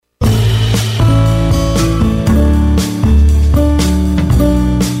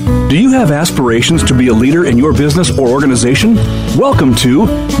you have aspirations to be a leader in your business or organization? Welcome to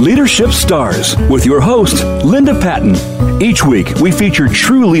Leadership Stars with your host, Linda Patten. Each week, we feature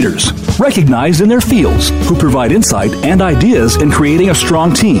true leaders, recognized in their fields, who provide insight and ideas in creating a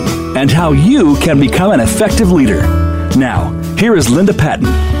strong team and how you can become an effective leader. Now, here is Linda Patten.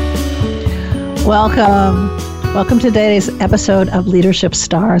 Welcome. Welcome to today's episode of Leadership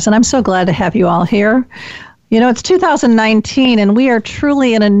Stars, and I'm so glad to have you all here. You know, it's 2019, and we are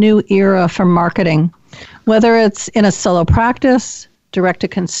truly in a new era for marketing, whether it's in a solo practice,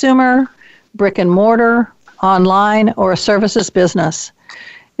 direct-to-consumer, brick-and-mortar, online, or a services business.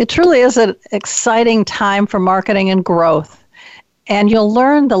 It truly is an exciting time for marketing and growth, and you'll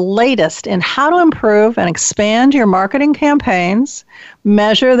learn the latest in how to improve and expand your marketing campaigns,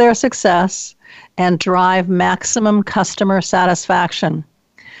 measure their success, and drive maximum customer satisfaction.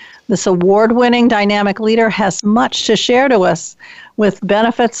 This award-winning dynamic leader has much to share to us with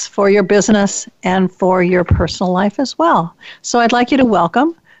benefits for your business and for your personal life as well. So I'd like you to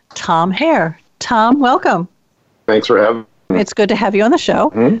welcome Tom Haire. Tom, welcome. Thanks for having me. It's good to have you on the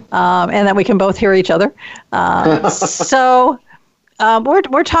show, and that we can both hear each other. So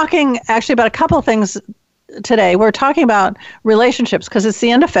we're talking actually about a couple of things today. We're talking about relationships because it's the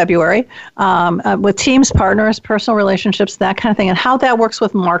end of February with teams, partners, personal relationships, that kind of thing, and how that works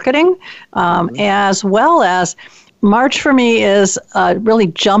with marketing, as well as March for me is really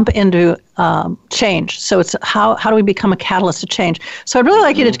jump into change. So it's how do we become a catalyst to change? So I'd really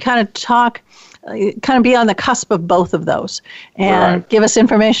like you to kind of talk, kind of be on the cusp of both of those and give us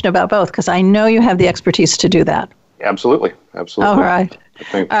information about both, because I know you have the expertise to do that. Absolutely. All right.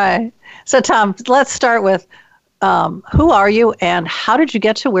 All right. So, Tom, let's start with who are you and how did you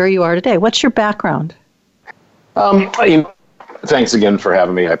get to where you are today? What's your background? Thanks again for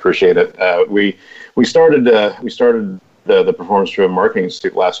having me. I appreciate it. We started the Performance-Driven Marketing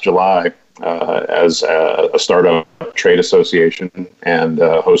Institute last July as a startup trade association and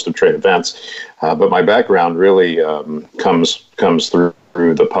a host of trade events. But my background really comes through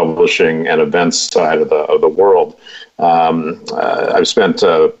the publishing and events side of the world. I've spent,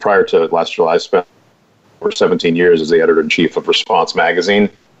 prior to last July, I spent over 17 years as the editor-in-chief of Response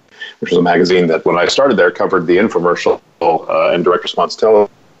Magazine, which was a magazine that, when I started there, covered the infomercial and direct response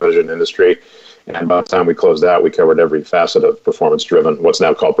television industry. And by the time we closed out, we covered every facet of performance-driven, what's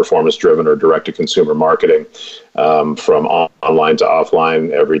now called performance-driven or direct-to-consumer marketing, from online to offline,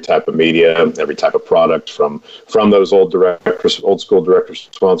 every type of media, every type of product, from those old school direct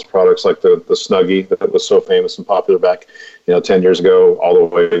response products like the Snuggie that was so famous and popular back 10 years ago, all the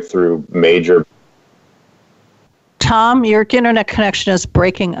way through major. Tom, your internet connection is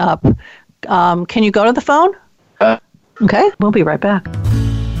breaking up. Can you go to the phone? Okay, we'll be right back.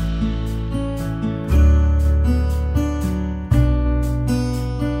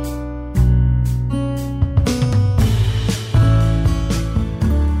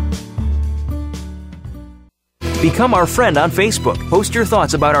 Become our friend on Facebook. Post your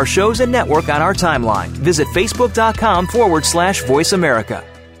thoughts about our shows and network on our timeline. Visit facebook.com/Voice America.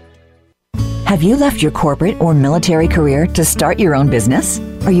 Have you left your corporate or military career to start your own business?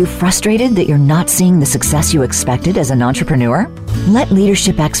 Are you frustrated that you're not seeing the success you expected as an entrepreneur? Let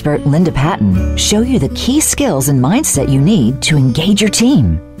leadership expert Linda Patten show you the key skills and mindset you need to engage your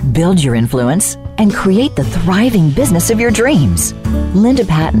team, build your influence, and create the thriving business of your dreams. Linda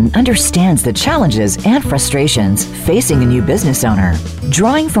Patten understands the challenges and frustrations facing a new business owner,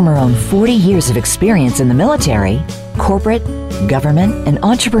 drawing from her own 40 years of experience in the military, corporate, government, and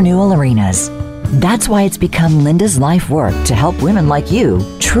entrepreneurial arenas. That's why it's become Linda's life work to help women like you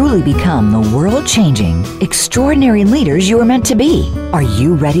truly become the world-changing, extraordinary leaders you are meant to be. Are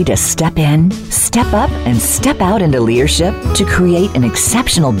you ready to step in, step up, and step out into leadership to create an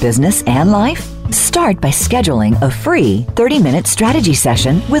exceptional business and life? Start by scheduling a free 30-minute strategy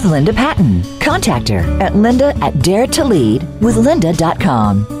session with Linda Patten. Contact her at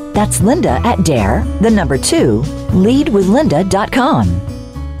linda@daretoleadwithlinda.com. That's Linda at dare, the number 2, leadwithlinda.com.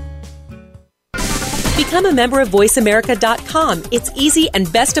 Become a member of VoiceAmerica.com. It's easy,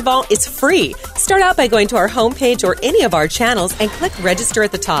 and best of all, it's free. Start out by going to our homepage or any of our channels and click register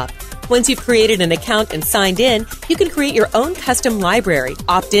at the top. Once you've created an account and signed in, you can create your own custom library,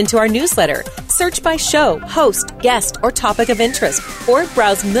 opt into our newsletter, search by show, host, guest, or topic of interest, or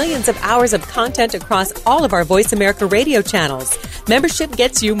browse millions of hours of content across all of our Voice America radio channels. Membership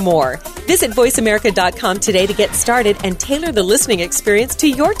gets you more. Visit VoiceAmerica.com today to get started and tailor the listening experience to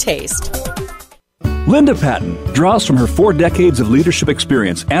your taste. Linda Patten draws from her 4 decades of leadership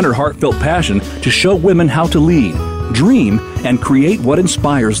experience and her heartfelt passion to show women how to lead, dream, and create what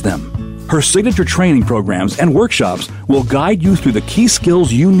inspires them. Her signature training programs and workshops will guide you through the key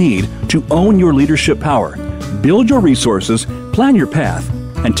skills you need to own your leadership power, build your resources, plan your path,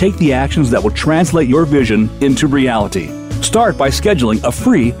 and take the actions that will translate your vision into reality. Start by scheduling a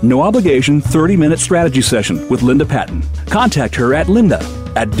free, no-obligation 30-minute strategy session with Linda Patten. Contact her at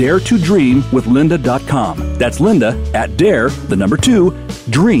Linda@daretodreamwithlinda.com. That's Linda at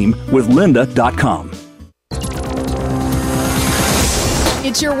dreamwithlinda.com.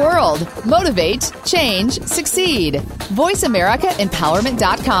 It's your world. Motivate, change, succeed.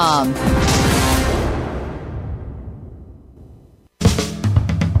 VoiceAmericaEmpowerment.com.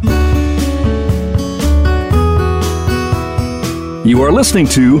 You are listening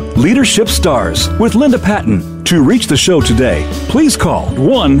to Leadership Stars with Linda Patten. To reach the show today, please call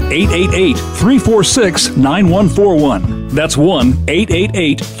 1-888-346-9141. That's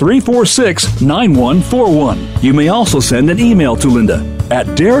 1-888-346-9141. You may also send an email to Linda at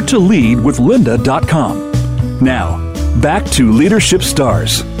daretoleadwithlinda.com. Now, back to Leadership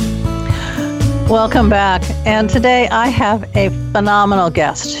Stars. Welcome back. And today I have a phenomenal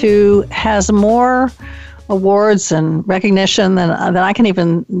guest who has more awards and recognition than I can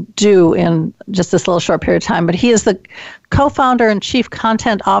even do in just this little short period of time. But he is the co-founder and chief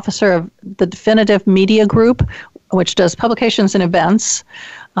content officer of the Definitive Media Group, which does publications and events,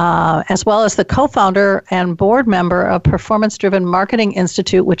 as well as the co-founder and board member of Performance Driven Marketing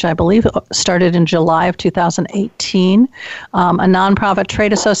Institute, which I believe started in July of 2018, a nonprofit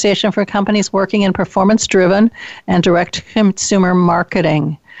trade association for companies working in performance-driven and direct-to-consumer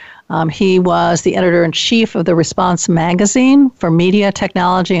marketing. He was the editor-in-chief of the Response magazine for media,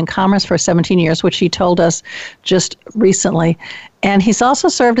 technology, and commerce for 17 years, which he told us just recently. And he's also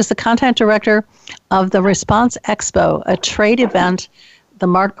served as the content director of the Response Expo, a trade event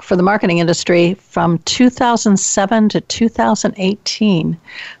for the marketing industry from 2007 to 2018.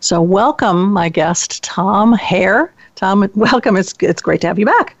 So welcome, my guest, Tom Haire. Tom, welcome. It's great to have you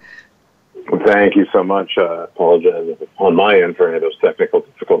back. Thank you so much. I apologize on my end for any of those technical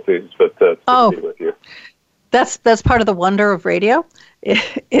difficulties, but good to be with you. That's part of the wonder of radio,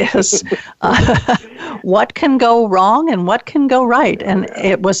 is what can go wrong and what can go right, and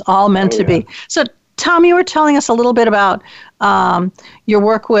it was all meant to be. So, Tom, you were telling us a little bit about your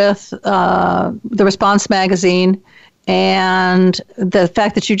work with the Response magazine and the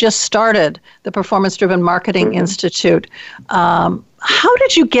fact that you just started the Performance Driven Marketing Institute. How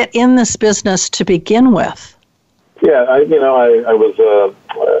did you get in this business to begin with? Yeah, I was,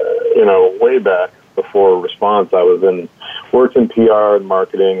 way back before Response, I worked in PR and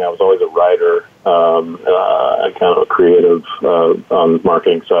marketing. I was always a writer, kind of a creative on the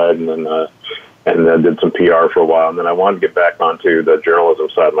marketing side, and then did some PR for a while. And then I wanted to get back onto the journalism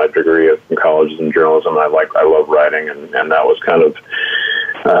side. My degree in college is in journalism. I love writing, and that was kind of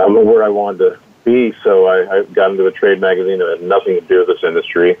where I wanted to be. So I got into a trade magazine that had nothing to do with this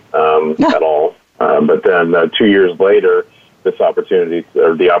industry at all. But then 2 years later, the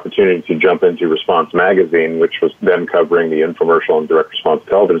opportunity to jump into Response magazine, which was then covering the infomercial and direct response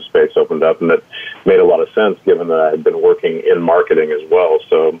television space, opened up, and that made a lot of sense given that I had been working in marketing as well.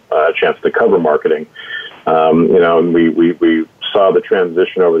 So a chance to cover marketing, and we saw the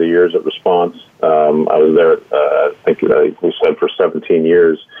transition over the years at Response. I was there, I think we said for 17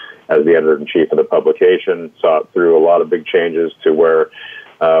 years as the editor-in-chief of the publication, saw it through a lot of big changes to where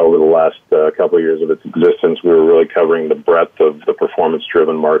over the last couple of years of its existence, we were really covering the breadth of the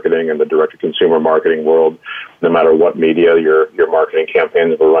performance-driven marketing and the direct-to-consumer marketing world. No matter what media your marketing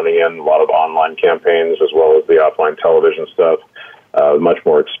campaigns were running in, a lot of online campaigns as well as the offline television stuff, much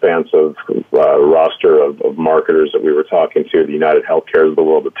more expansive roster of marketers that we were talking to, the United Healthcares of the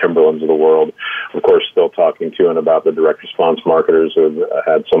world, the Timberlands of the world. Of course, still talking to and about the direct-response marketers who have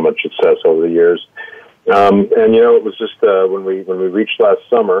had so much success over the years. It was just when we reached last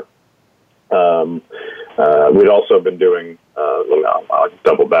summer, we'd also been doing, I'll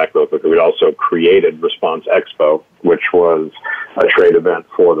double back real quickly, we'd also created Response Expo, which was a trade event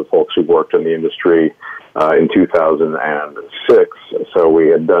for the folks who worked in the industry in 2006. So we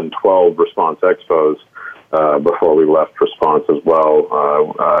had done 12 Response Expos before we left Response as well,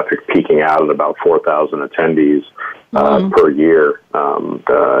 I think peaking out at about 4,000 attendees per year in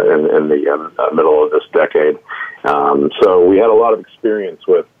the middle of this decade. So we had a lot of experience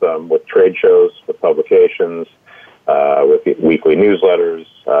with trade shows, with publications, with weekly newsletters,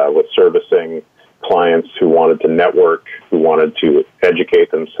 with servicing clients who wanted to network, who wanted to educate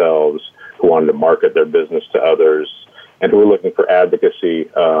themselves, who wanted to market their business to others, and who were looking for advocacy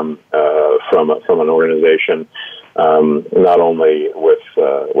from an organization, not only with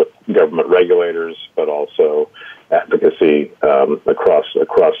government regulators, but also advocacy across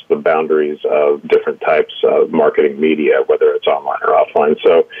the boundaries of different types of marketing media, whether it's online or offline.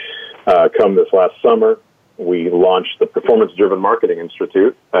 So come this last summer, we launched the Performance-Driven Marketing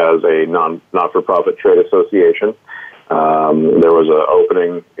Institute as a not-for-profit trade association. There was an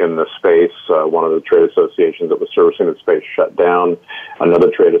opening in the space. One of the trade associations that was servicing the space shut down. Another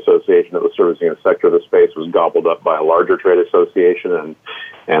trade association that was servicing a sector of the space was gobbled up by a larger trade association.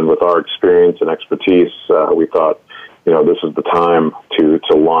 And with our experience and expertise, we thought, this is the time to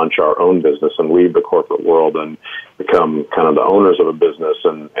launch our own business and leave the corporate world and become kind of the owners of a business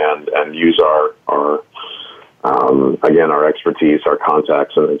and use our expertise, our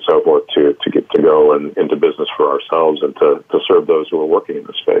contacts, and so forth to get to go into business for ourselves and to serve those who are working in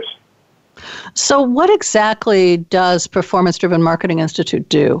the space. So what exactly does Performance-Driven Marketing Institute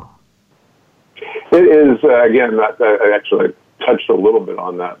do? It is, again, I actually touched a little bit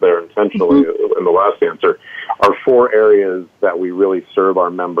on that there intentionally in the last answer. Our 4 areas that we really serve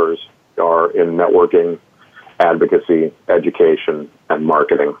our members are in networking, advocacy, education, and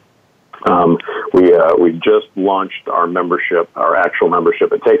marketing. We just launched our membership, our actual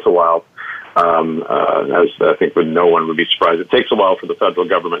membership. It takes a while, as I think no one would be surprised. It takes a while for the federal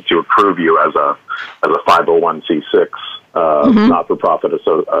government to approve you as a 501c6 not-for-profit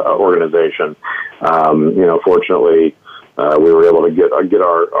organization. Fortunately, we were able to get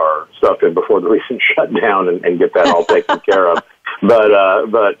our stuff in before the recent shutdown and get that all taken care of.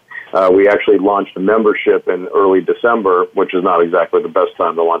 But we actually launched a membership in early December, which is not exactly the best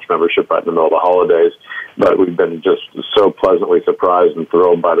time to launch membership right in the middle of the holidays. But we've been just so pleasantly surprised and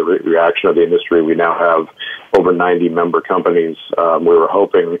thrilled by the reaction of the industry. We now have over 90 member companies. We were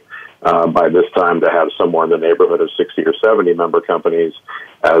hoping by this time to have somewhere in the neighborhood of 60 or 70 member companies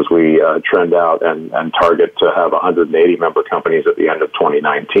as we trend out and target to have 180 member companies at the end of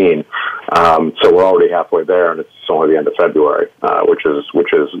 2019. So we're already halfway there, and it's only the end of February, which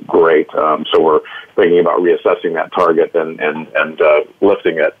is great. So we're thinking about reassessing that target and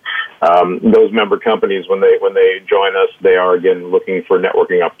lifting it. Those member companies, when they join us, they are again looking for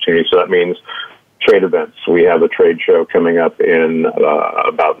networking opportunities. So that means trade events. We have a trade show coming up in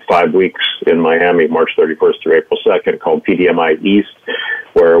about 5 weeks in Miami, March 31st through April 2nd, called PDMI East,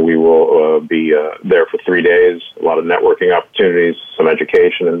 where we will be there for 3 days. A lot of networking opportunities, some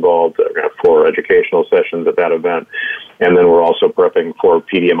education involved. We're going to have 4 educational sessions at that event. And then we're also prepping for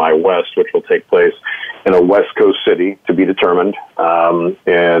PDMI West, which will take place in a West Coast city to be determined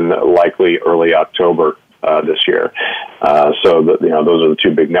in likely early October this year. So that, those are the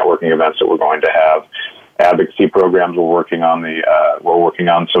 2 big networking events that we're going to have. Advocacy programs, we're working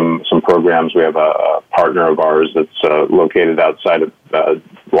on some programs. We have a partner of ours that's located outside of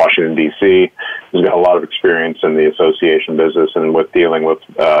Washington, D.C., who's got a lot of experience in the association business and with dealing with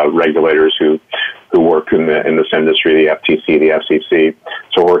regulators who work in this industry, the FTC, the FCC.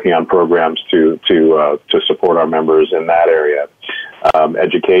 So we're working on programs to support our members in that area.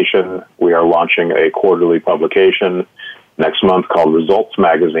 Education, we are launching a quarterly publication next month called Results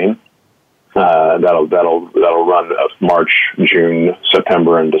Magazine. That'll run March, June,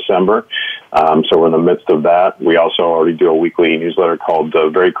 September, and December. So we're in the midst of that. We also already do a weekly newsletter called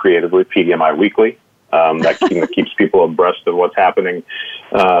very creatively PDMI Weekly. That keeps people abreast of what's happening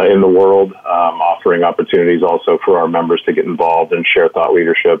in the world, offering opportunities also for our members to get involved and share thought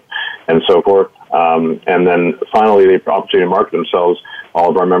leadership and so forth. And then finally, the opportunity to market themselves. All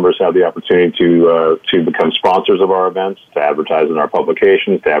of our members have the opportunity to become sponsors of our events, to advertise in our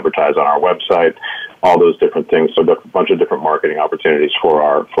publications, to advertise on our website, all those different things. So a bunch of different marketing opportunities for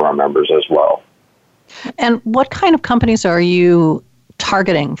our members as well. And what kind of companies are you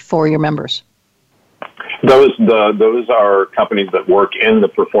targeting for your members? Those are companies that work in the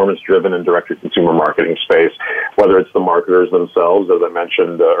performance-driven and direct-to-consumer marketing space, whether it's the marketers themselves, as I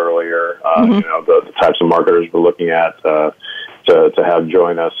mentioned earlier, the types of marketers we're looking at to have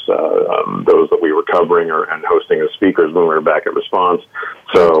join us, those that we were covering and hosting as speakers when we were back at Response.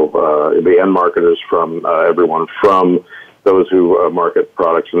 So the end marketers from everyone from those who market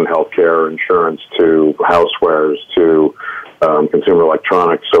products in healthcare, insurance, to housewares, to consumer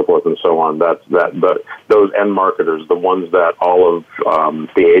electronics, so forth and so on. But those end marketers, the ones that all of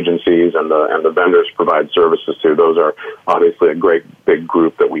the agencies and the vendors provide services to, those are obviously a great big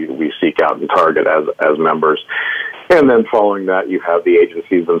group that we seek out and target as members. And then following that, you have the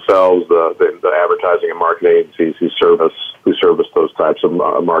agencies themselves, the advertising and marketing agencies who service those types of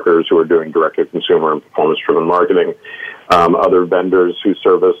marketers who are doing direct-to-consumer and performance-driven marketing. Other vendors who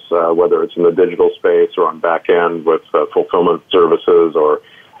service, whether it's in the digital space or on back end with fulfillment services or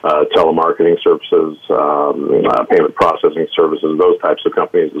telemarketing services, payment processing services, those types of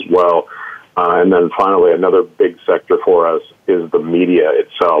companies as well. And then finally, another big sector for us is the media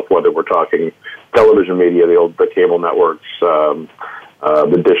itself, whether we're talking television media, the cable networks,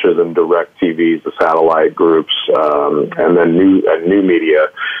 the dishes and direct TVs, the satellite groups, and then new media,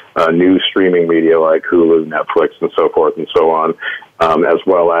 new streaming media like Hulu, Netflix, and so forth and so on, as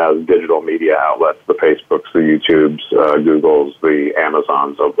well as digital media outlets, the Facebooks, the YouTubes, Googles, the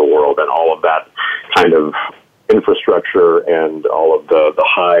Amazons of the world, and all of that kind of infrastructure and all of the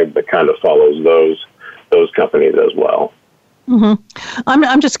hive that kind of follows those companies as well. Mm-hmm.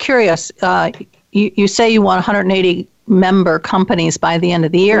 I'm just curious. You say you want 180 member companies by the end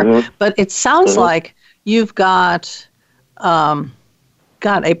of the year, but it sounds like you've got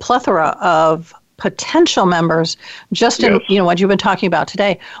a plethora of potential members just in what you've been talking about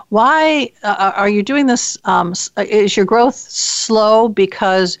today. Why are you doing this? Is your growth slow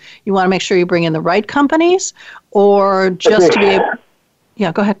because you want to make sure you bring in the right companies, or just to be able?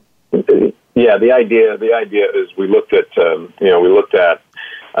 Yeah, go ahead. Yeah, the idea is we looked at the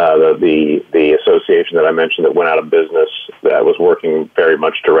association that I mentioned that went out of business that was working very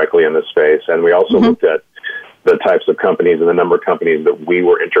much directly in this space, and we also looked at the types of companies and the number of companies that we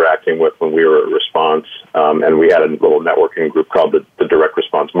were interacting with when we were at Response, and we had a little networking group called the Direct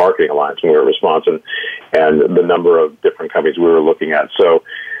Response Marketing Alliance when we were at Response, and the number of different companies we were looking at. So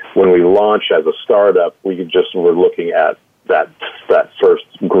when we launched as a startup, we just were looking at that first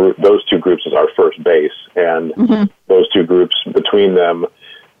group, those two groups as our first base, and those two groups between them,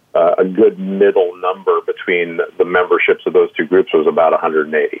 a good middle number between the memberships of those two groups was about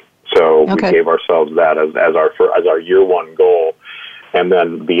 180. So we gave ourselves that as our year one goal, and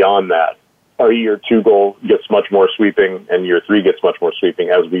then beyond that, our year two goal gets much more sweeping, and year three gets much more sweeping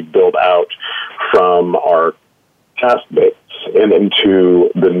as we build out from our test base and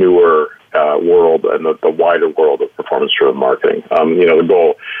into the newer world and the wider world of performance-driven marketing. The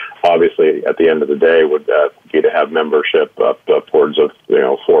goal, obviously, at the end of the day, would be to have membership upwards of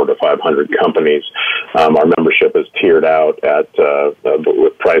 400 to 500 companies. Our membership is tiered out at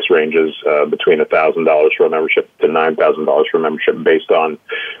with price ranges between $1,000 for a membership to $9,000 for a membership based on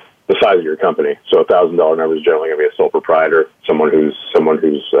the size of your company. So $1,000 member is generally going to be a sole proprietor, someone who's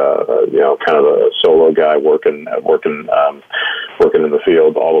kind of a solo guy working in the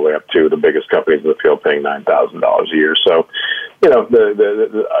field, all the way up to the biggest companies in the field paying $9,000 a year. So,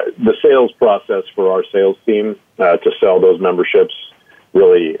 the sales process for our sales team to sell those memberships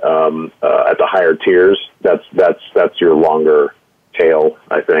really at the higher tiers, that's your longer tail,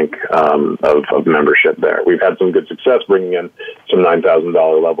 I think, of membership there. We've had some good success bringing in some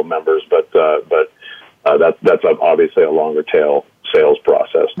 $9,000 level members, but that's obviously a longer tail sales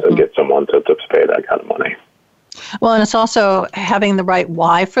process to get someone to pay that kind of money. Well, and it's also having the right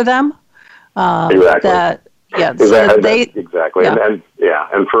why for them. Exactly. Exactly. Yeah.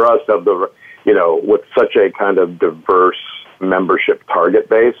 And for us, with such a kind of diverse membership target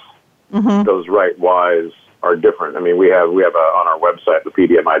base, those right whys are different. I mean, we have on our website, the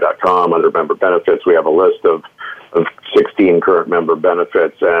PDMI.com, under member benefits, we have a list of 16 current member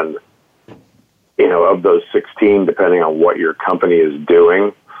benefits, and of those 16, depending on what your company is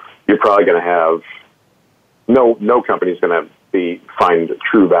doing, you're probably going to have no company's going to find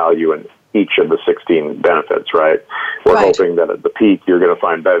true value in each of the 16 benefits, right? We're hoping that at the peak, you're going to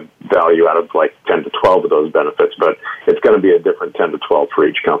find value out of like 10 to 12 of those benefits, but it's going to be a different 10 to 12 for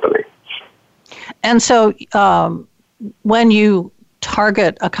each company. And so when you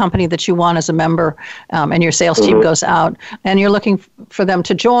target a company that you want as a member and your sales team goes out and you're looking for them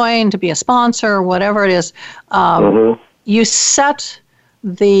to join, to be a sponsor, whatever it is, you set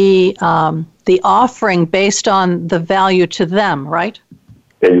the offering based on the value to them, right?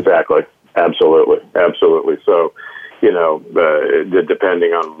 Exactly. Absolutely. So,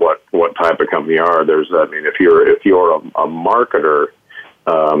 depending on what type of company you are, if you're a marketer,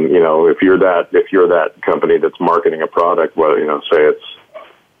 if you're that company that's marketing a product, well, say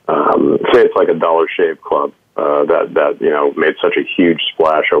it's like a Dollar Shave Club that made such a huge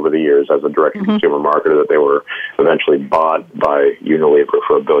splash over the years as a direct consumer marketer that they were eventually bought by Unilever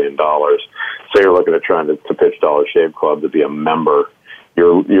for $1 billion. So you're looking at trying to pitch Dollar Shave Club to be a member.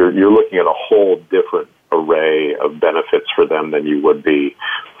 You're looking at a whole different array of benefits for them than you would be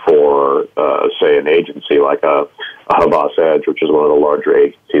for, say, an agency like a Havas Edge, which is one of the larger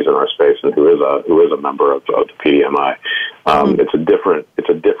agencies in our space, and who is a member of the PDMI. It's a different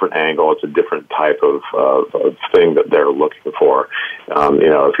angle. It's a different type of thing that they're looking for.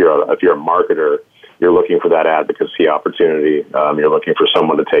 If you're a marketer, You're looking for that advocacy opportunity. You're looking for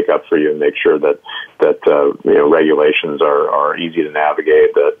someone to take up for you and make sure that regulations are easy to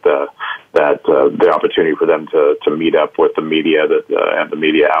navigate. That the opportunity for them to meet up with the media and the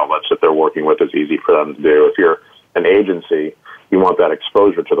media outlets that they're working with is easy for them to do. If you're an agency, you want that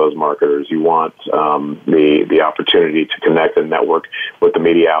exposure to those marketers. You want the opportunity to connect and network with the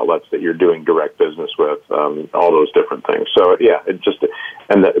media outlets that you're doing direct business with. All those different things. So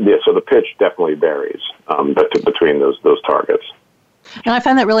so the pitch definitely varies between those targets. And I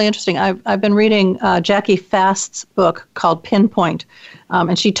find that really interesting. I've been reading Jackie Fast's book called Pinpoint,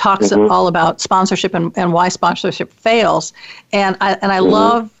 and she talks all about sponsorship and why sponsorship fails. And I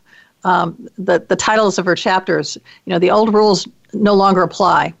love the titles of her chapters. The old rules no longer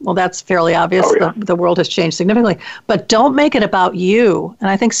apply. Well, that's fairly obvious. Oh, yeah. The world has changed significantly. But don't make it about you. And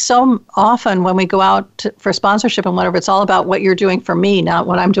I think so often when we go out for sponsorship and whatever, it's all about what you're doing for me, not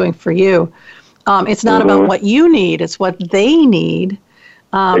what I'm doing for you. It's not about what you need. It's what they need.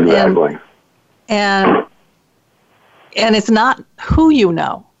 Exactly. And it's not who you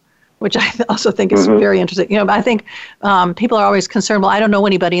know, which I also think is very interesting. I think people are always concerned, well, I don't know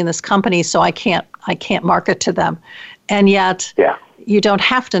anybody in this company, so I can't market to them. And yet you don't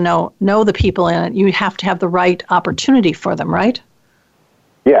have to know the people in it. You have to have the right opportunity for them, right?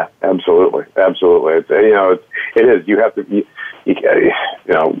 Yeah, absolutely. It is. You have to,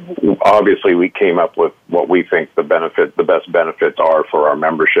 obviously we came up with what we think the best benefits are for our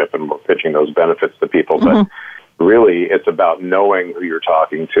membership, and we're pitching those benefits to people. But really, it's about knowing who you're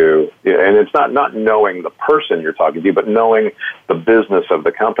talking to. And it's not knowing the person you're talking to, but knowing the business of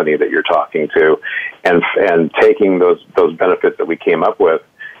the company that you're talking to, and taking those benefits that we came up with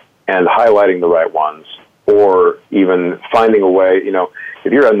and highlighting the right ones, or even finding a way,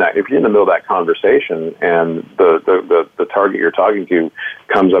 if you're in the middle of that conversation and the target you're talking to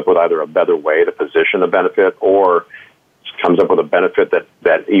comes up with either a better way to position a benefit, or comes up with a benefit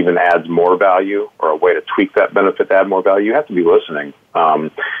that even adds more value, or a way to tweak that benefit to add more value, you have to be listening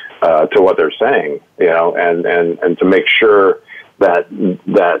to what they're saying, and to make sure that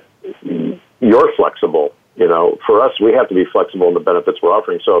you're flexible. For us, we have to be flexible in the benefits we're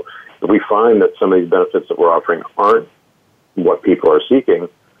offering. So if we find that some of these benefits that we're offering aren't what people are seeking,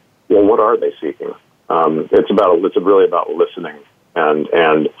 well, what are they seeking? It's really about listening, and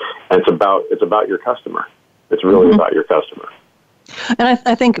it's about your customer. It's really about your customer. And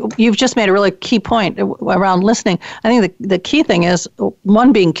I think you've just made a really key point around listening. I think the key thing is,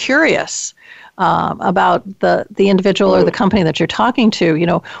 one, being curious about the individual or the company that you're talking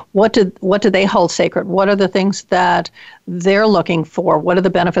to. What do they hold sacred? What are the things that they're looking for? What are the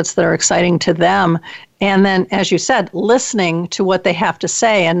benefits that are exciting to them? And then, as you said, listening to what they have to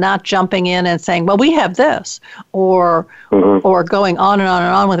say, and not jumping in and saying, well, we have this, or going on and on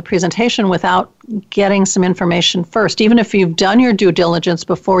and on with a presentation without getting some information first. Even if you've done your due diligence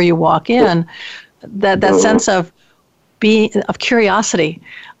before you walk in, that sense of curiosity.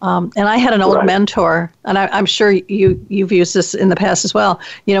 And I had an old mentor, and I'm sure you've used this in the past as well.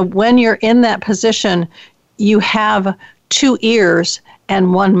 When you're in that position, you have 2 ears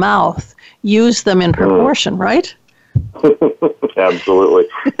and 1 mouth. Use them in proportion, right? Absolutely.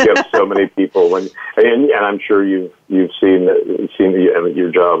 You have so many people, and I'm sure you've seen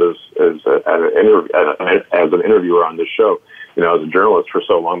your job as an interviewer on this show. As a journalist for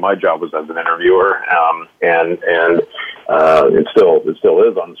so long, my job was as an interviewer, and it still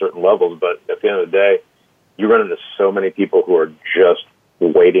is on certain levels. But at the end of the day, you run into so many people who are just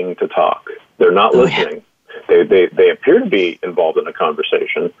waiting to talk. They're not listening. They appear to be involved in a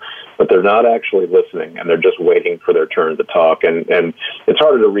conversation, but they're not actually listening, and they're just waiting for their turn to talk. And it's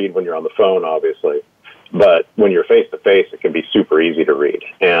harder to read when you're on the phone, obviously, but when you're face to face, it can be super easy to read.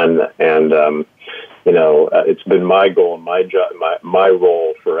 And it's been my goal and my job, my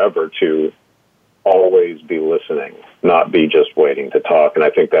role forever to always be listening, not be just waiting to talk. And I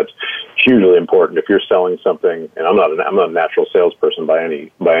think that's hugely important. If you're selling something, and I'm not a natural salesperson by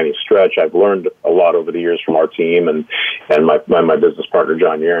any stretch. I've learned a lot over the years from our team and my business partner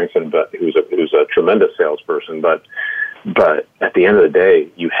John Yarrington, but who's a tremendous salesperson. But at the end of the day,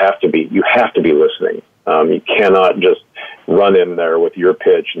 you have to be listening. You cannot just run in there with your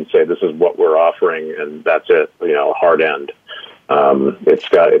pitch and say, this is what we're offering, and that's it, hard end. You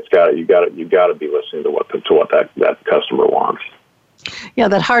got to be listening to what that customer wants. Yeah,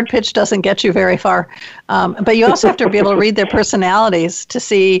 that hard pitch doesn't get you very far. But you also have to be able to read their personalities to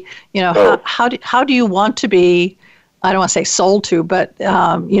see, how do you want to be, I don't want to say sold to, but,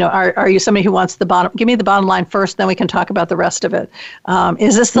 are you somebody who wants give me the bottom line first, then we can talk about the rest of it.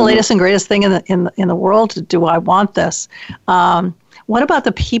 Is this the latest and greatest thing in the world? Do I want this? what about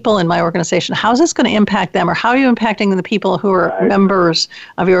the people in my organization? How is this going to impact them, or how are you impacting the people who are members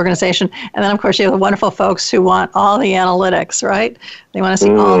of your organization? And then, of course, you have the wonderful folks who want all the analytics, right? They want to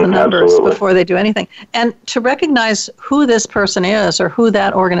see all the numbers before they do anything. And to recognize who this person is or who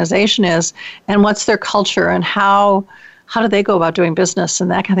that organization is and what's their culture and how do they go about doing business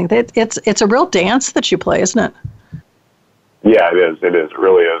and that kind of thing. It's a real dance that you play, isn't it? Yeah, it is. It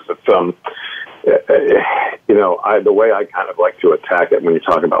really is. It's the way I kind of like to attack it when you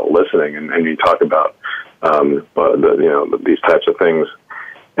talk about listening and you talk about these types of things,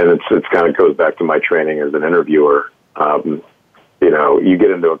 and it's kind of goes back to my training as an interviewer. You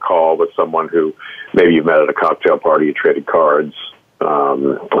get into a call with someone who maybe you've met at a cocktail party, you traded cards.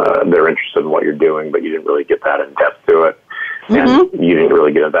 They're interested in what you're doing, but you didn't really get that in depth to it, and you didn't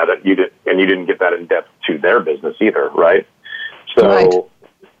really get that. You didn't get that in depth to their business either, right? So. Right.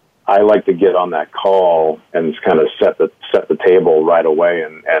 I like to get on that call and kind of set the table right away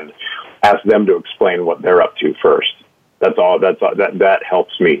and ask them to explain what they're up to first. That's all. That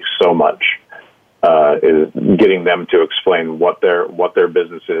helps me so much. Is getting them to explain what their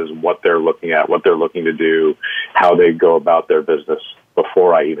business is, what they're looking at, what they're looking to do, how they go about their business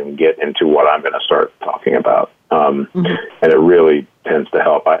before I even get into what I'm going to start talking about. And it really tends to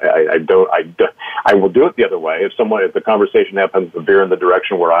help. I will do it the other way. If the conversation happens to veer in the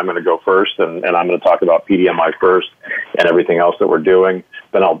direction where I'm going to go first and I'm going to talk about PDMI first and everything else that we're doing,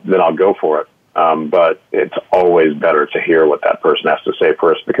 then I'll go for it. But it's always better to hear what that person has to say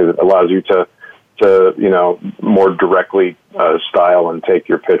first, because it allows you to more directly style and take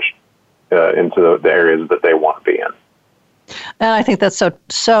your pitch into the areas that they want to be in. And I think that's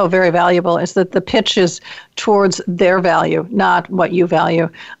so very valuable, is that the pitch is towards their value, not what you value.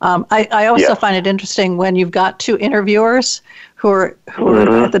 I also find it interesting when you've got two interviewers who are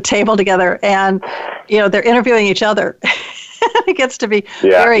at the table together, and they're interviewing each other. It gets to be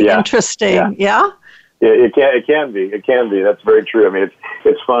very interesting. Yeah. It can be. That's very true. I mean,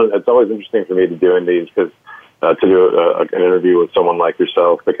 it's fun. It's always interesting for me to doing these because to do an interview with someone like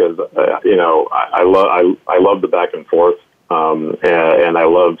yourself, because I love the back and forth. And I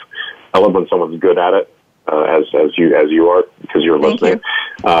love when someone's good at it, as you are, because you're listening.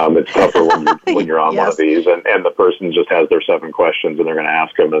 It's tougher when you're on one of these, and the person just has their 7 questions, and they're going to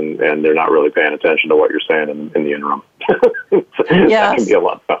ask them, and they're not really paying attention to what you're saying in the interim. That can be a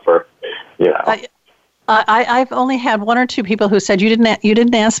lot tougher. I've only had 1 or 2 people who said, you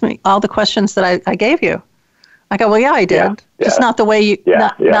didn't ask me all the questions that I gave you. I go, well, yeah, I did. Just not the way you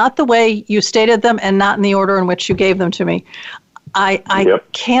not the way you stated them, and not in the order in which you gave them to me. I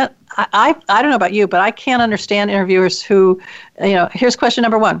can't. I don't know about you, but I can't understand interviewers who, here's question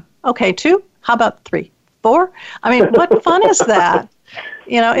number 1. Okay, 2. How about 3, 4? I mean, what fun is that?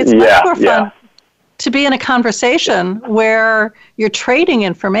 It's much more fun to be in a conversation where you're trading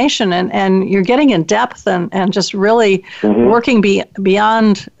information and you're getting in depth and just really working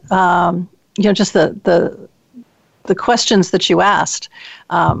beyond just the questions that you asked.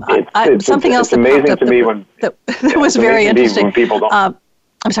 Something else that popped up that was very interesting. When people don't,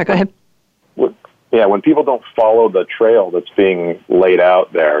 I'm sorry, go ahead. When people don't follow the trail that's being laid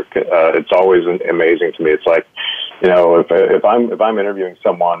out there, it's always amazing to me. It's like, if I'm interviewing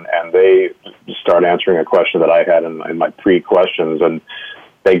someone and they start answering a question that I had in my pre-questions, and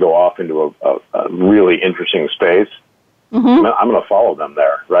they go off into a really interesting space, I'm going to follow them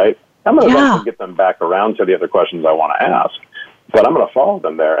there, right? I'm going to eventually get them back around to the other questions I want to ask, but I'm going to follow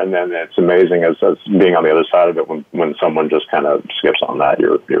them there. And then it's amazing as being on the other side of it when someone just kind of skips on that.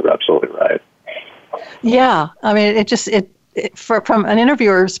 You're absolutely right. Yeah, I mean, from an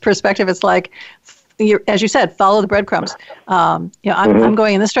interviewer's perspective, it's like, as you said, follow the breadcrumbs. I'm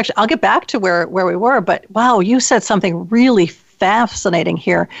going in this direction. I'll get back to where we were, but wow, you said something really fascinating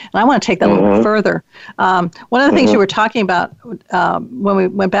here, and I want to take that a little bit further. One of the things you were talking about when we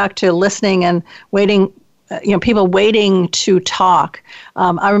went back to listening and waiting, people waiting to talk.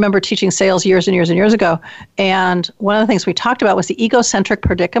 I remember teaching sales years and years and years ago, and one of the things we talked about was the egocentric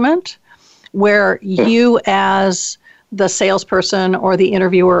predicament, where you as the salesperson or the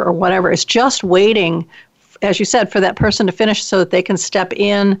interviewer or whatever is just waiting, as you said, for that person to finish so that they can step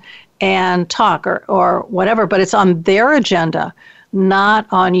in and talk or whatever, but it's on their agenda, not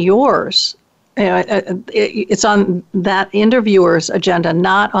on yours. It's on that interviewer's agenda,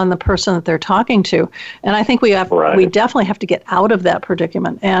 not on the person that they're talking to. And I think we definitely have to get out of that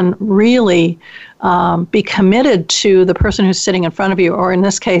predicament and really be committed to the person who's sitting in front of you, or in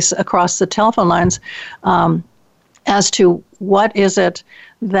this case, across the telephone lines, as to what is it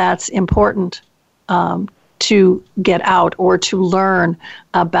that's important to to get out or to learn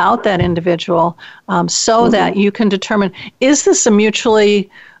about that individual so that you can determine, is this a mutually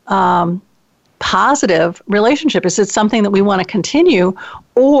positive relationship? Is it something that we want to continue,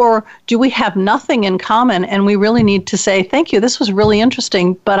 or do we have nothing in common and we really need to say, thank you, this was really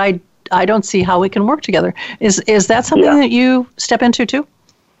interesting, but I don't see how we can work together? Is that something that you step into too?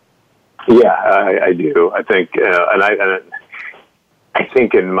 Yeah, I do. I think, I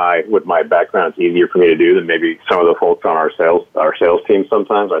think with my background, it's easier for me to do than maybe some of the folks on our sales team.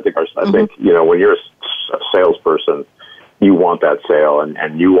 Sometimes I think when you're a salesperson, you want that sale,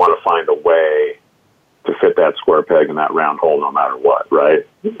 and you want to find a way to fit that square peg in that round hole, no matter what, right?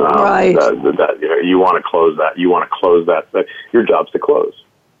 Right. You want to close that. You want to close that. Your job's to close.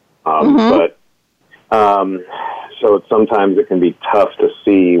 But so sometimes it can be tough to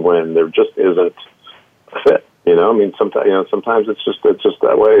see when there just isn't a fit. Sometimes it's just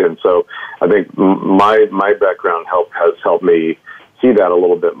that way. And so I think my background has helped me see that a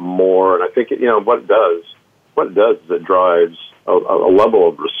little bit more. And I think what it does is it drives a level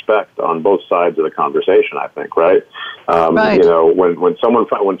of respect on both sides of the conversation, I think, right? Right. When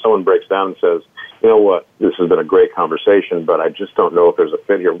someone breaks down and says, you know what, this has been a great conversation, but I just don't know if there's a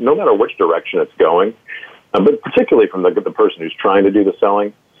fit here, no matter which direction it's going, but particularly from the person who's trying to do the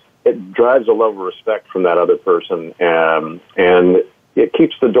selling, it drives a level of respect from that other person, and it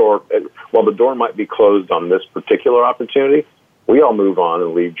keeps the door, while the door might be closed on this particular opportunity, we all move on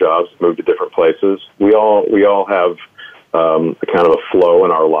and leave jobs, move to different places. We all have a kind of a flow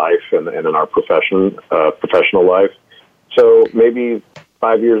in our life and in our professional life. So maybe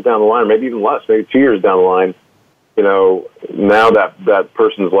 5 years down the line, maybe even less, maybe 2 years down the line, now that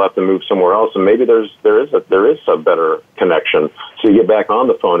person's left and moved somewhere else, and maybe there is a better connection. So you get back on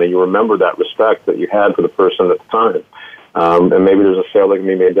the phone and you remember that respect that you had for the person at the time, and maybe there's a sale that can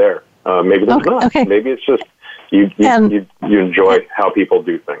be made there. Maybe there's not. Okay. Maybe it's just you enjoy how people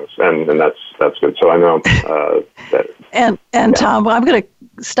do things, and that's good. So I know that. And Tom, well, I'm going to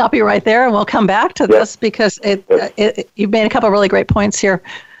stop you right there, and we'll come back to this because you've made a couple of really great points here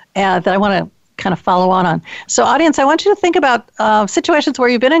that I want to kind of follow on. So audience, I want you to think about situations where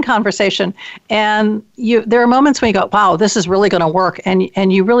you've been in conversation and there are moments when you go, wow, this is really going to work.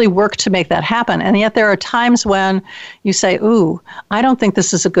 And you really work to make that happen. And yet there are times when you say, ooh, I don't think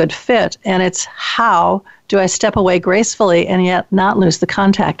this is a good fit. And it's how do I step away gracefully and yet not lose the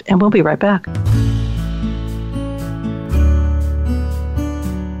contact? And we'll be right back.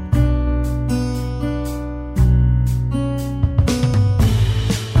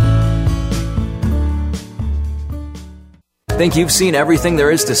 Think you've seen everything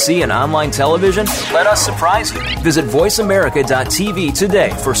there is to see in online television? Let us surprise you. Visit voiceamerica.tv today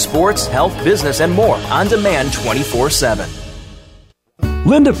for sports, health, business, and more on demand 24/7.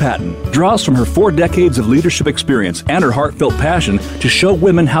 Linda Patten draws from her 4 decades of leadership experience and her heartfelt passion to show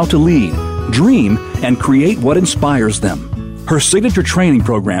women how to lead, dream, and create what inspires them. Her signature training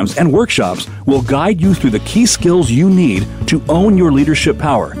programs and workshops will guide you through the key skills you need to own your leadership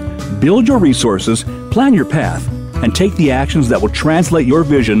power, build your resources, plan your path, and take the actions that will translate your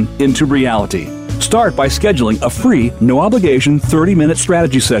vision into reality. Start by scheduling a free, no-obligation 30-minute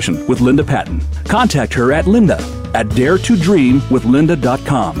strategy session with Linda Patten. Contact her at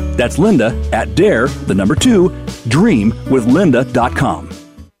linda@daretodreamwithlinda.com. That's Linda at dreamwithlinda.com.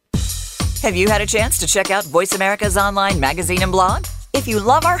 Have you had a chance to check out Voice America's online magazine and blog? If you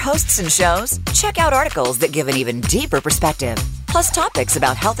love our hosts and shows, check out articles that give an even deeper perspective, plus topics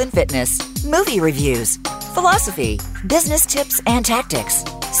about health and fitness, movie reviews, philosophy, business tips and tactics,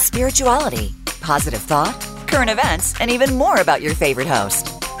 spirituality, positive thought, current events, and even more about your favorite host.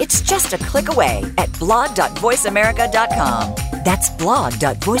 It's just a click away at blog.voiceamerica.com. That's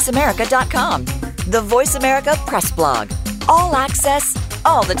blog.voiceamerica.com. The Voice America Press Blog. All access,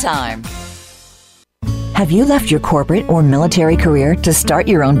 all the time. Have you left your corporate or military career to start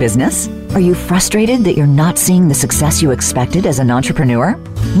your own business? Are you frustrated that you're not seeing the success you expected as an entrepreneur?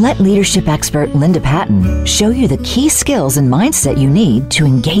 Let leadership expert Linda Patten show you the key skills and mindset you need to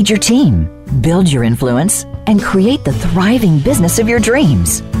engage your team, build your influence, and create the thriving business of your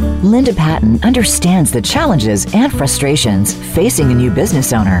dreams. Linda Patten understands the challenges and frustrations facing a new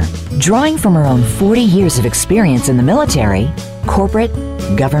business owner. Drawing from her own 40 years of experience in the military, corporate,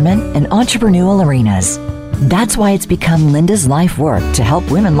 government, and entrepreneurial arenas. That's why it's become Linda's life work to help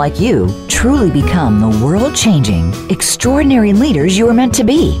women like you truly become the world-changing, extraordinary leaders you are meant to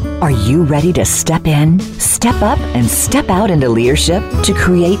be. Are you ready to step in, step up, and step out into leadership to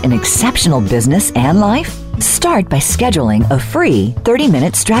create an exceptional business and life? Start by scheduling a free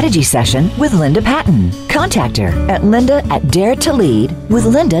 30-minute strategy session with Linda Patten. Contact her at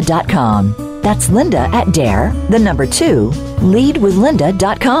linda@daretoleadwithlinda.com. That's Linda at Dare, the number 2,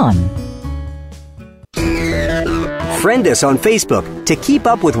 leadwithlinda.com. Friend us on Facebook to keep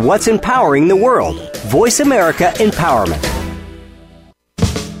up with what's empowering the world. Voice America Empowerment.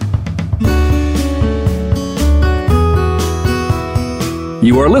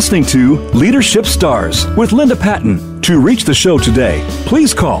 You are listening to Leadership Stars with Linda Patten. To reach the show today,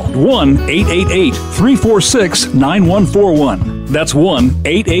 please call 1-888-346-9141. That's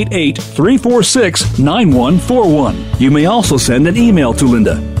 1-888-346-9141. You may also send an email to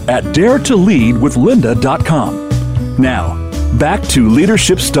Linda at daretoleadwithlinda.com. Now, back to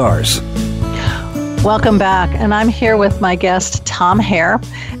Leadership Stars. Welcome back, and I'm here with my guest, Tom Haire,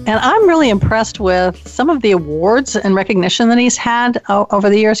 and I'm really impressed with some of the awards and recognition that he's had over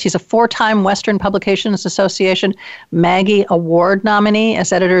the years. He's a 4-time Western Publications Association Maggie Award nominee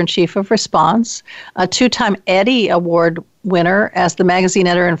as editor-in-chief of Response, a 2-time Eddie Award winner as the magazine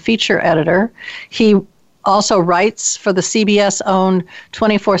editor and feature editor. He also writes for the CBS-owned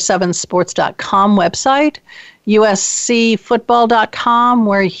 247sports.com website, USCfootball.com,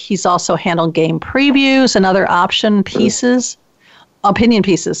 where he's also handled game previews and other opinion pieces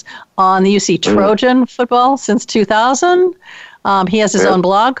on the UC Trojan football since 2000. He has his own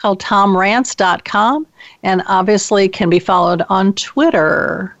blog called TomRants.com and obviously can be followed on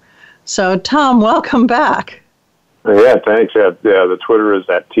Twitter. So, Tom, welcome back. Yeah, thanks. Yeah, the Twitter is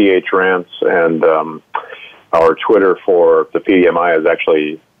at THRants, and our Twitter for the PDMI is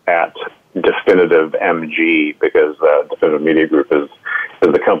actually at Definitive MG, because Definitive Media Group is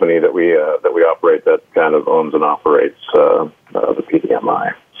the company that we operate, that kind of owns and operates the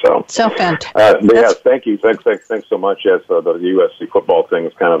PDMI. So fantastic. But yes, thank you. Thanks so much. Yes, the USC football thing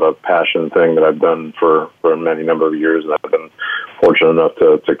is kind of a passion thing that I've done for many number of years, and I've been fortunate enough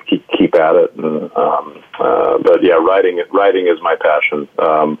to keep at it. And but yeah, writing is my passion.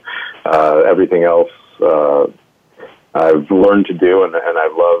 Everything else I've learned to do, and I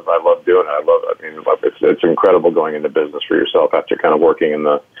love doing it. It's incredible going into business for yourself after kind of working in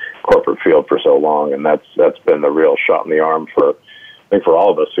the corporate field for so long, and that's been the real shot in the arm for, I think, for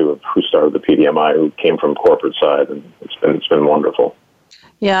all of us who started the PDMI, who came from corporate side, and it's been wonderful.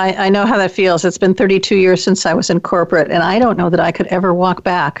 Yeah, I know how that feels. It's been 32 years since I was in corporate, and I don't know that I could ever walk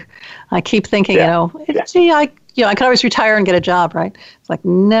back. I keep thinking, gee, I could always retire and get a job, right? It's like,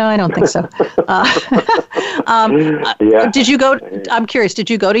 no, I don't think so. Did you go? I'm curious. Did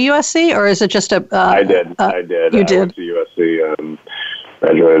you go to USC, or is it just a? I did. You did. I went to USC.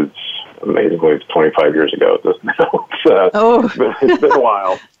 Graduated amazingly 25 years ago. It's been a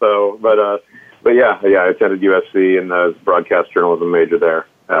while. So, but yeah, I attended USC and the broadcast journalism major there,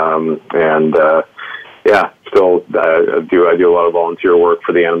 still I do a lot of volunteer work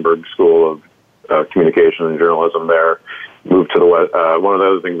for the Annenberg School of Communication and Journalism there. Moved to the West. One of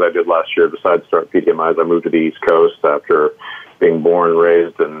those things I did last year, besides start PDMI, is I moved to the East Coast after being born and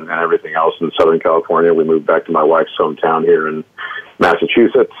raised and everything else in Southern California. We moved back to my wife's hometown here in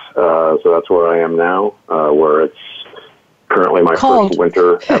Massachusetts. So that's where I am now, where it's currently my first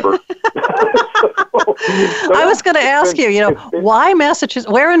winter ever. I was going to ask you, why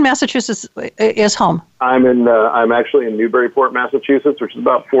Massachusetts? Where in Massachusetts is home? I'm actually in Newburyport, Massachusetts, which is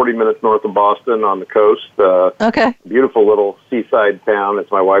about 40 minutes north of Boston on the coast. Okay. Beautiful little seaside town.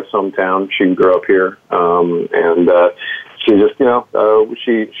 It's my wife's hometown. She grew up here, and she just,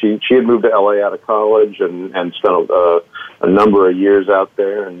 she had moved to LA out of college and spent a number of years out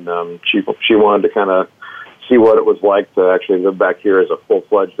there, and she wanted to kind of see what it was like to actually live back here as a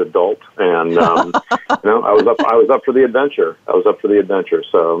full-fledged adult, and I was up for the adventure.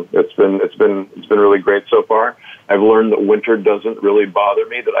 So it's been really great so far. I've learned that winter doesn't really bother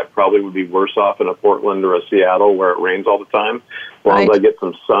me. That I probably would be worse off in a Portland or a Seattle where it rains all the time. As long as I get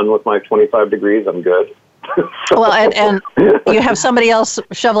some sun with my 25 degrees, I'm good. Well, and you have somebody else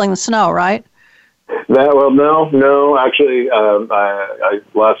shoveling the snow, right? No. Actually,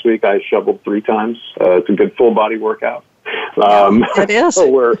 last week I shoveled 3 times. It's a good full body workout. It is.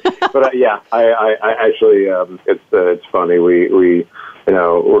 I actually, it's funny. We're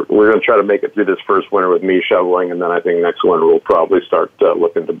going to try to make it through this first winter with me shoveling, and then I think next winter we'll probably start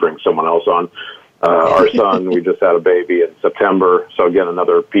looking to bring someone else on. Our son, we just had a baby in September, so again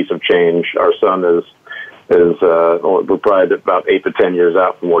another piece of change. Our son is we're probably about 8 to 10 years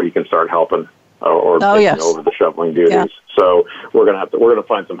out from where he can start helping. Or taking over the shoveling duties. Yeah. So we're gonna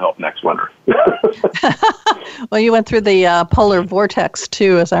find some help next winter. Well, you went through the polar vortex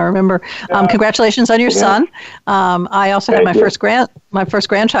too, as I remember. Congratulations on your son. I also had my first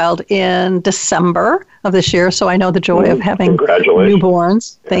grandchild in December of this year, so I know the joy of having Congratulations.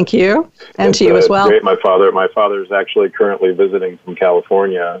 newborns. Yeah. Thank you, and it's, to you as well. Great. My father's actually currently visiting from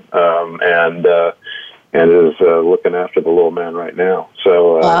California, and is looking after the little man right now.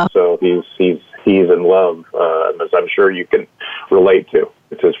 So he's in love, as I'm sure you can relate to.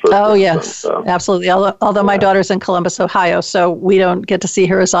 It's his first. Oh, yes, so. Absolutely. Although my daughter's in Columbus, Ohio, so we don't get to see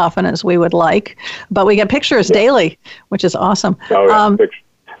her as often as we would like, but we get pictures daily, which is awesome. Oh,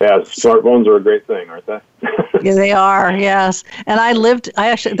 yeah. Smartphones are a great thing, aren't they? Yeah, they are, yes. And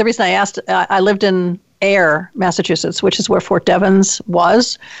the reason I asked, I lived in Haire, Massachusetts, which is where Fort Devens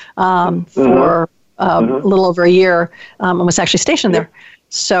was for a little over a year, and was actually stationed there.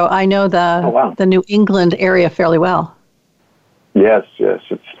 So I know the New England area fairly well. Yes.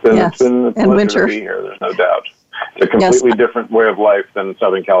 It's been a pleasure winter. To be here. There's no doubt. It's a completely different way of life than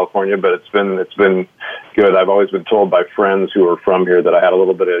Southern California, but it's been good. I've always been told by friends who are from here that I had a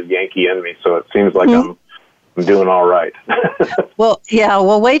little bit of Yankee in me, so it seems like I'm doing all right. Well,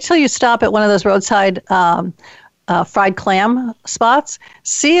 wait till you stop at one of those roadside fried clam spots.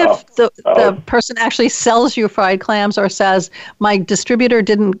 See if the person actually sells you fried clams or says, my distributor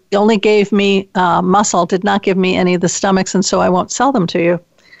only gave me muscle, did not give me any of the stomachs, and so I won't sell them to you.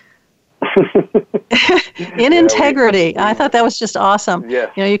 In integrity. I thought that was just awesome. Yeah,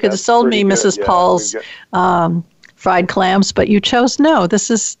 you could have sold me Mrs. Paul's fried clams, but you chose no. This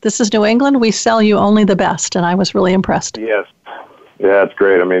is New England. We sell you only the best, and I was really impressed. Yes. Yeah, it's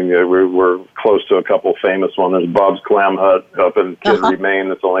great. I mean, we're close to a couple famous ones. There's Bob's Clam Hut up in Kittery, Maine.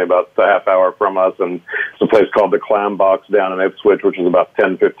 That's only about a half hour from us. And there's a place called the Clam Box down in Ipswich, which is about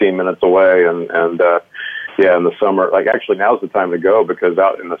 10, 15 minutes away. And in the summer, actually now's the time to go because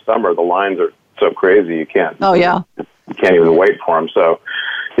out in the summer, the lines are so crazy you can't. Oh, yeah. You can't even wait for them. So,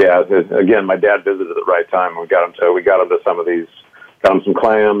 again, my dad visited at the right time. We got him to some of these, got him some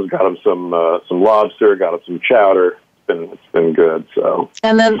clams, got him some lobster, got him some chowder. It's been good. So,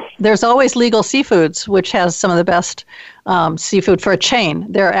 and then there's always Legal Seafoods, which has some of the best seafood for a chain.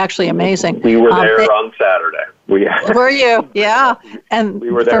 They're actually amazing. We were there on Saturday. Were you? Yeah. And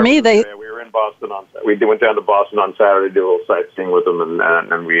we were there. For me, we were in Boston on. We went down to Boston on Saturday, did a little sightseeing with them,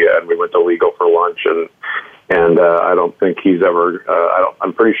 and we went to Legal for lunch. And I don't think he's ever.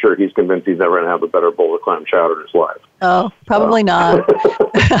 I'm pretty sure he's convinced he's never going to have a better bowl of clam chowder in his life. Oh, probably not.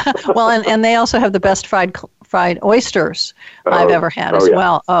 Well, and they also have the best fried oysters I've ever had as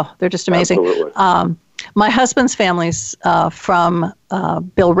well. Oh, they're just amazing. Absolutely. My husband's family's from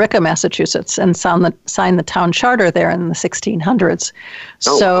Billerica, Massachusetts, and signed the town charter there in the 1600s.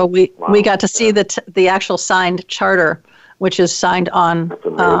 So we got to see the actual signed charter, which is signed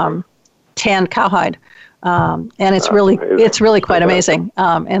on tanned cowhide. And it's really quite amazing.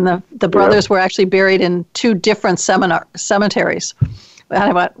 And the brothers were actually buried in two different cemeteries. And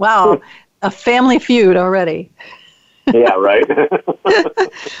I went, wow, a family feud already. Yeah, right.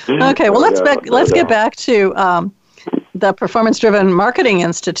 Okay, well, let's get back to the Performance Driven Marketing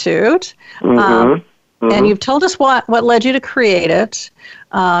Institute. And you've told us what led you to create it.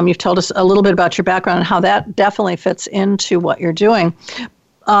 You've told us a little bit about your background and how that definitely fits into what you're doing.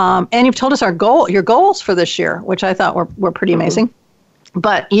 And you've told us your goals for this year, which I thought were pretty amazing.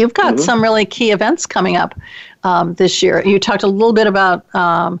 But you've got some really key events coming up this year. You talked a little bit about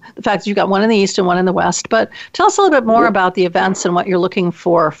the fact that you've got one in the East and one in the West. But tell us a little bit more about the events and what you're looking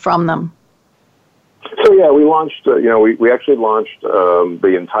for from them. So, we launched, we actually launched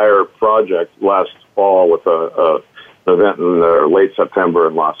the entire project last fall with an event in late September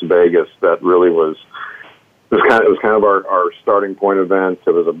in Las Vegas that really was... It was kind of our starting point event.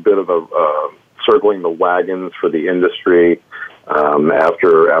 It was a bit of a circling the wagons for the industry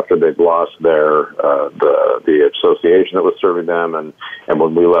after they'd lost the association that was serving them, and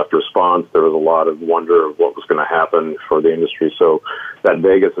when we left Response, there was a lot of wonder of what was going to happen for the industry. So that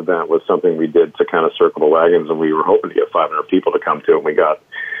Vegas event was something we did to kind of circle the wagons, and we were hoping to get 500 people to come to it. And we got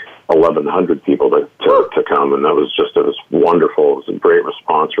 1,100 people to come, and it was wonderful. It was a great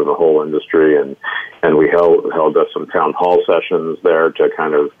response from the whole industry, and we held some town hall sessions there to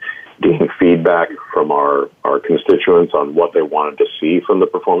kind of gain feedback from our constituents on what they wanted to see from the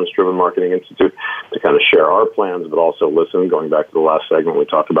Performance Driven Marketing Institute, to kind of share our plans, but also listen. Going back to the last segment, we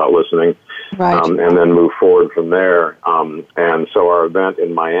talked about listening, right. And then move forward from there. And so our event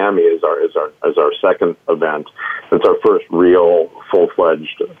in Miami is our second event. It's our first real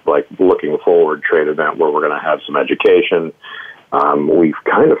full-fledged, looking forward trade event where we're going to have some education. We've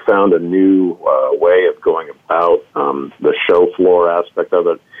kind of found a new way of going about the show floor aspect of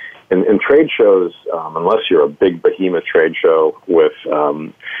it. In trade shows, unless you're a big behemoth trade show with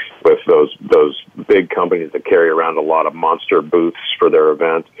those big companies that carry around a lot of monster booths for their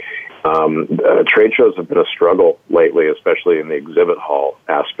event, Trade shows have been a struggle lately, especially in the exhibit hall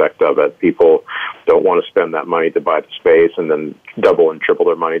aspect of it. People don't want to spend that money to buy the space and then double and triple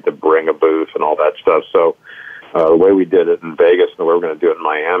their money to bring a booth and all that stuff. So the way we did it in Vegas and the way we're going to do it in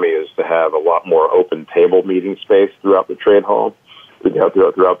Miami is to have a lot more open table meeting space throughout the trade hall,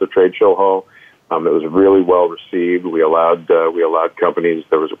 throughout the trade show hall. It was really well received. We allowed companies.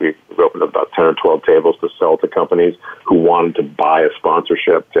 We opened up about 10 or 12 tables to sell to companies who wanted to buy a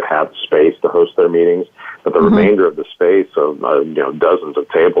sponsorship to have space to host their meetings. But the remainder of the space of dozens of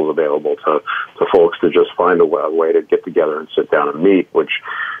tables available to folks to just find a way to get together and sit down and meet, which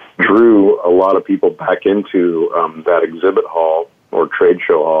drew a lot of people back into that exhibit hall or trade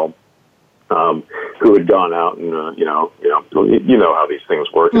show hall. Who had gone out and you know how these things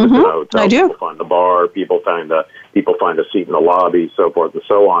work. If it's in a hotel, I do. People find the bar, people find a seat in the lobby, so forth and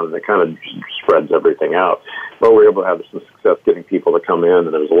so on, and it kind of spreads everything out. But we were able to have some success getting people to come in,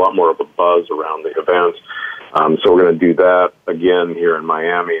 and there was a lot more of a buzz around the event. So we're going to do that again here in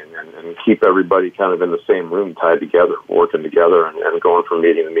Miami and keep everybody kind of in the same room, tied together, working together, and going from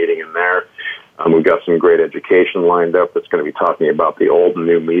meeting to meeting in there. We've got some great education lined up that's going to be talking about the old and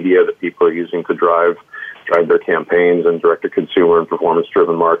new media that people are using to drive their campaigns and direct-to-consumer and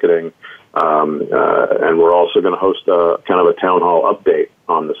performance-driven marketing. And we're also going to host a kind of a town hall update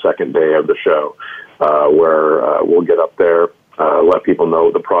on the second day of the show, where we'll get up there, let people know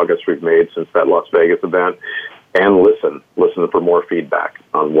the progress we've made since that Las Vegas event, and listen for more feedback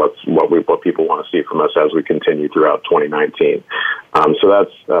on what people want to see from us as we continue throughout 2019. So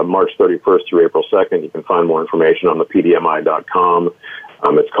that's March 31st through April 2nd. You can find more information on the PDMI.com.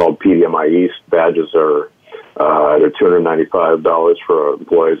 It's called PDMI East. Badges are they're $295 for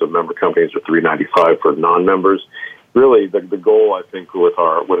employees of member companies, or $395 for non-members. Really, the goal, I think,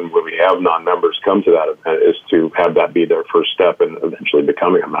 when we have non-members come to that event is to have that be their first step in eventually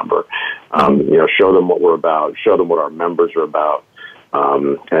becoming a member. Show them what we're about, show them what our members are about,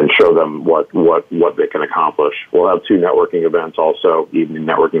 and show them what they can accomplish. We'll have 2 networking events also, evening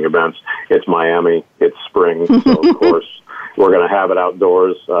networking events. It's Miami, it's spring, so of course we're going to have it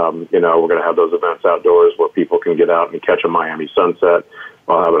outdoors. We're going to have those events outdoors where people can get out and catch a Miami sunset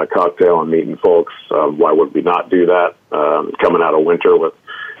while having a cocktail and meeting folks. Why would we not do that? Coming out of winter with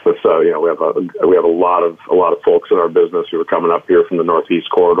we have a lot of folks in our business who are coming up here from the Northeast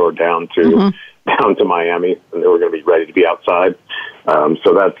corridor down to Miami, and they were going to be ready to be outside.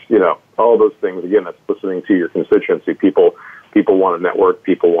 So that's all those things. Again, that's listening to your constituency. People want to network.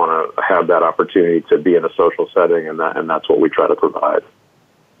 People want to have that opportunity to be in a social setting, and that's what we try to provide.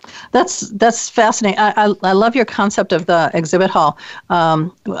 That's fascinating. I love your concept of the exhibit hall.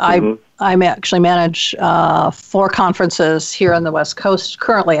 I actually manage 4 conferences here on the West Coast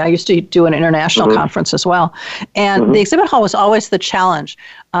currently. I used to do an international conference as well. And the exhibit hall was always the challenge,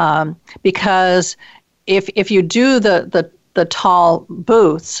 because if you do the tall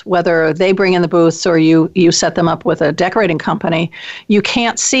booths, whether they bring in the booths or you set them up with a decorating company, you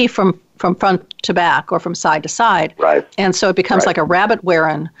can't see from front to back or from side to side. Right. And so it becomes like a rabbit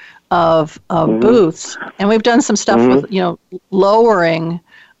warren of booths. And we've done some stuff with, lowering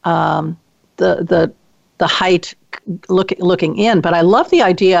the height looking in. But I love the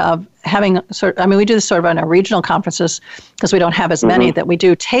idea of having we do this sort of on our regional conferences because we don't have as many, that we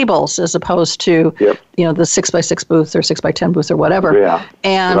do tables as opposed to, the 6x6 booth or 6x10 booth or whatever. Yeah.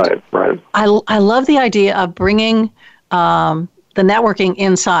 And I love the idea of bringing the networking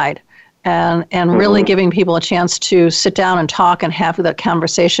inside. And really giving people a chance to sit down and talk and have that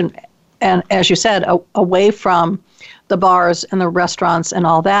conversation. And as you said, away from the bars and the restaurants and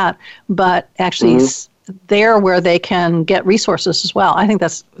all that, but actually there where they can get resources as well. I think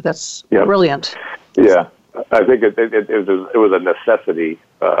that's brilliant. Yeah, I think it was a necessity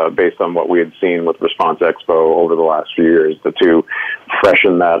based on what we had seen with Response Expo over the last few years to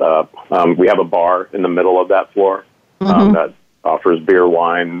freshen that up. We have a bar in the middle of that floor that offers beer,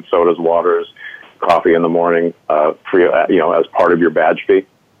 wine, sodas, waters, coffee in the morning, free, as part of your badge fee.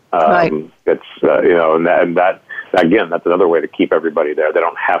 It's, and that, again, that's another way to keep everybody there. They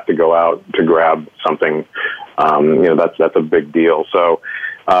don't have to go out to grab something. That's a big deal. So,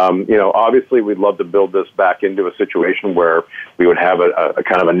 obviously we'd love to build this back into a situation where we would have a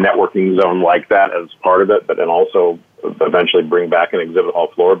kind of a networking zone like that as part of it, but then also eventually bring back an exhibit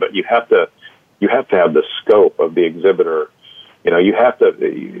hall floor. But you have to have the scope of the exhibitor. You have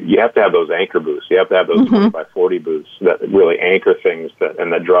to have those anchor booths. You have to have those 20 by 40 booths that really anchor things that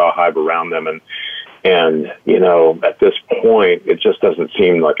draw a hive around them. And at this point, it just doesn't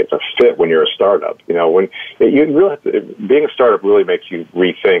seem like it's a fit when you're a startup. When you really have to, being a startup really makes you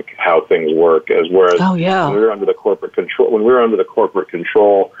rethink how things work. When we were under the corporate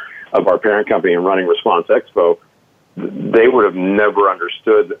control, of our parent company and running Response Expo, they would have never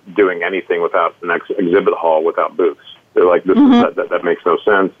understood doing anything without an exhibit hall, without booths. They're like, that makes no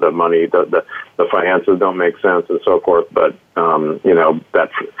sense. The money, the finances don't make sense, and so forth. But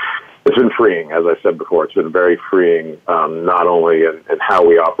it's been freeing, as I said before. It's been very freeing, not only in how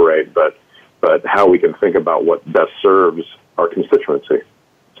we operate, but how we can think about what best serves our constituency.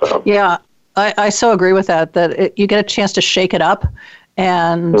 So. Yeah, I so agree with that you get a chance to shake it up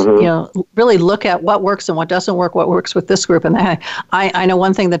and really look at what works and what doesn't work, what works with this group. And I know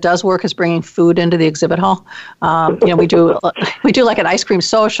one thing that does work is bringing food into the exhibit hall. We do like an ice cream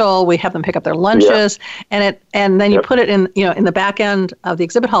social. We have them pick up their lunches, and then you put it in the back end of the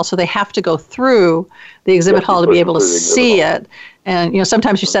exhibit hall, so they have to go through the exhibit hall to be able to see it. And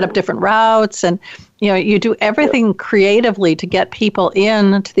sometimes you set up different routes, and you do everything creatively to get people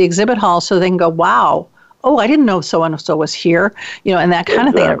in to the exhibit hall so they can go, wow. Oh, I didn't know so-and-so was here, and that kind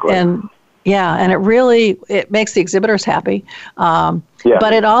of thing. And it makes the exhibitors happy.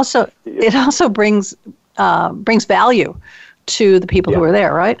 But it also brings value to the people who are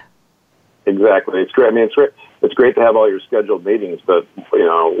there, right? Exactly. It's great. I mean, it's great to have all your scheduled meetings, but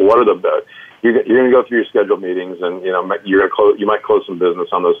what are the you're going to go through your scheduled meetings, and you might close some business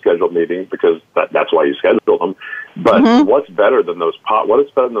on those scheduled meetings because that's why you schedule them. But what's better than those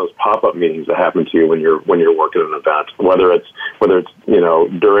pop-up meetings that happen to you when you're working an event, whether it's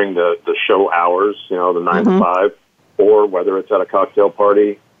during the show hours, the 9 to 5, or whether it's at a cocktail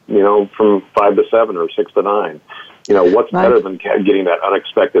party, from 5 to 7 or 6 to 9. What's better than getting that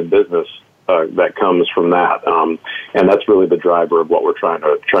unexpected business that comes from that, and that's really the driver of what we're trying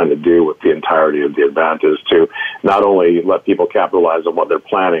to do with the entirety of the event, is to not only let people capitalize on what they're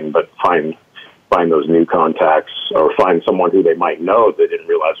planning, but find those new contacts or find someone who they might know they didn't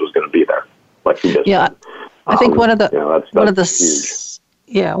realize was going to be there, like you just said. I think one of the huge.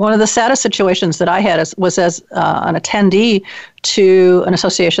 One of the saddest situations that I had was as an attendee to an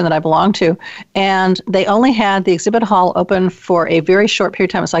association that I belong to, and they only had the exhibit hall open for a very short period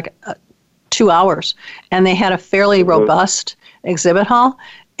of time. It's like 2 hours, and they had a fairly robust exhibit hall,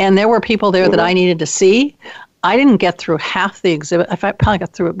 and there were people there that I needed to see. I didn't get through half the exhibit. I probably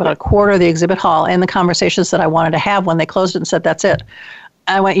got through about a quarter of the exhibit hall and the conversations that I wanted to have when they closed it and said, that's it.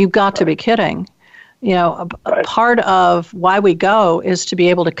 I went, you've got to be kidding. A part of why we go is to be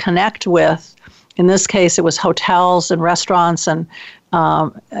able to connect with, in this case, it was hotels and restaurants and,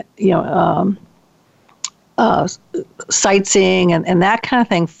 sightseeing and that kind of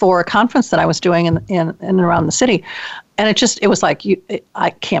thing for a conference that I was doing in and around the city. And it was like, I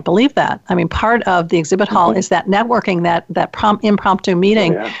can't believe that. I mean, part of the exhibit hall is that networking, that impromptu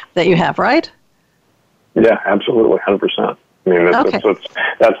meeting that you have, right? Yeah, absolutely, 100%. I mean, that's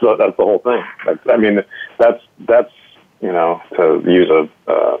the whole thing. That's to use a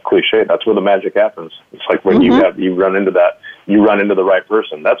cliche, that's where the magic happens. It's like when you run into the right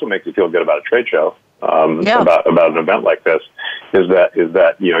person. That's what makes you feel good about a trade show. About an event like this is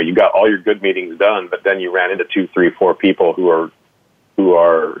that you got all your good meetings done, but then you ran into 2, 3, 4 people who are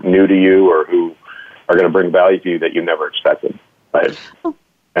new to you or who are going to bring value to you that you never expected, right?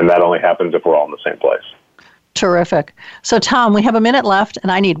 And that only happens if we're all in the same place. Terrific. So, Tom, we have a minute left,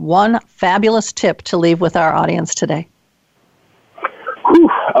 and I need one fabulous tip to leave with our audience today.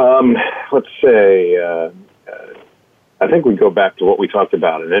 Let's say, I think we go back to what we talked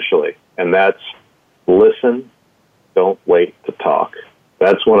about initially, and that's listen, don't wait to talk.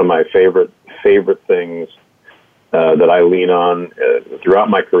 That's one of my favorite things that I lean on throughout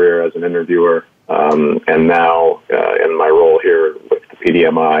my career as an interviewer, and now in my role here with the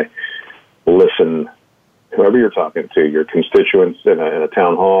PDMI. Listen, whoever you're talking to, your constituents in a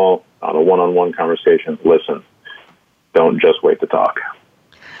town hall, on a one-on-one conversation, listen. Don't just wait to talk.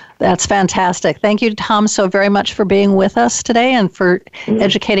 That's fantastic. Thank you, Tom, so very much for being with us today and for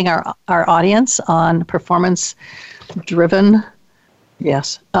educating our audience on performance-driven,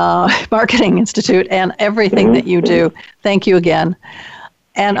 Marketing Institute and everything that you do. Thank you again.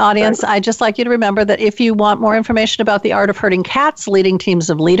 And audience, I'd just like you to remember that if you want more information about the art of herding cats, leading teams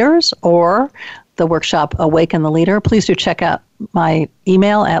of leaders, or the workshop Awaken the Leader, please do check out my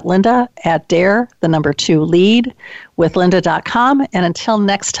email at linda@dare2lead.com. And until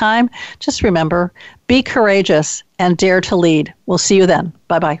next time, just remember, be courageous and dare to lead. We'll see you then.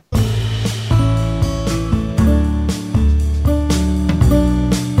 Bye-bye.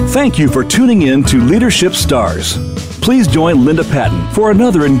 Thank you for tuning in to Leadership Stars. Please join Linda Patten for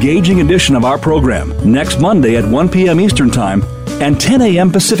another engaging edition of our program next Monday at 1 p.m. Eastern Time and 10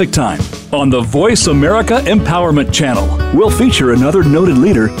 a.m. Pacific Time on the Voice America Empowerment Channel. We'll feature another noted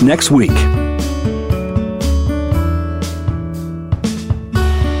leader next week.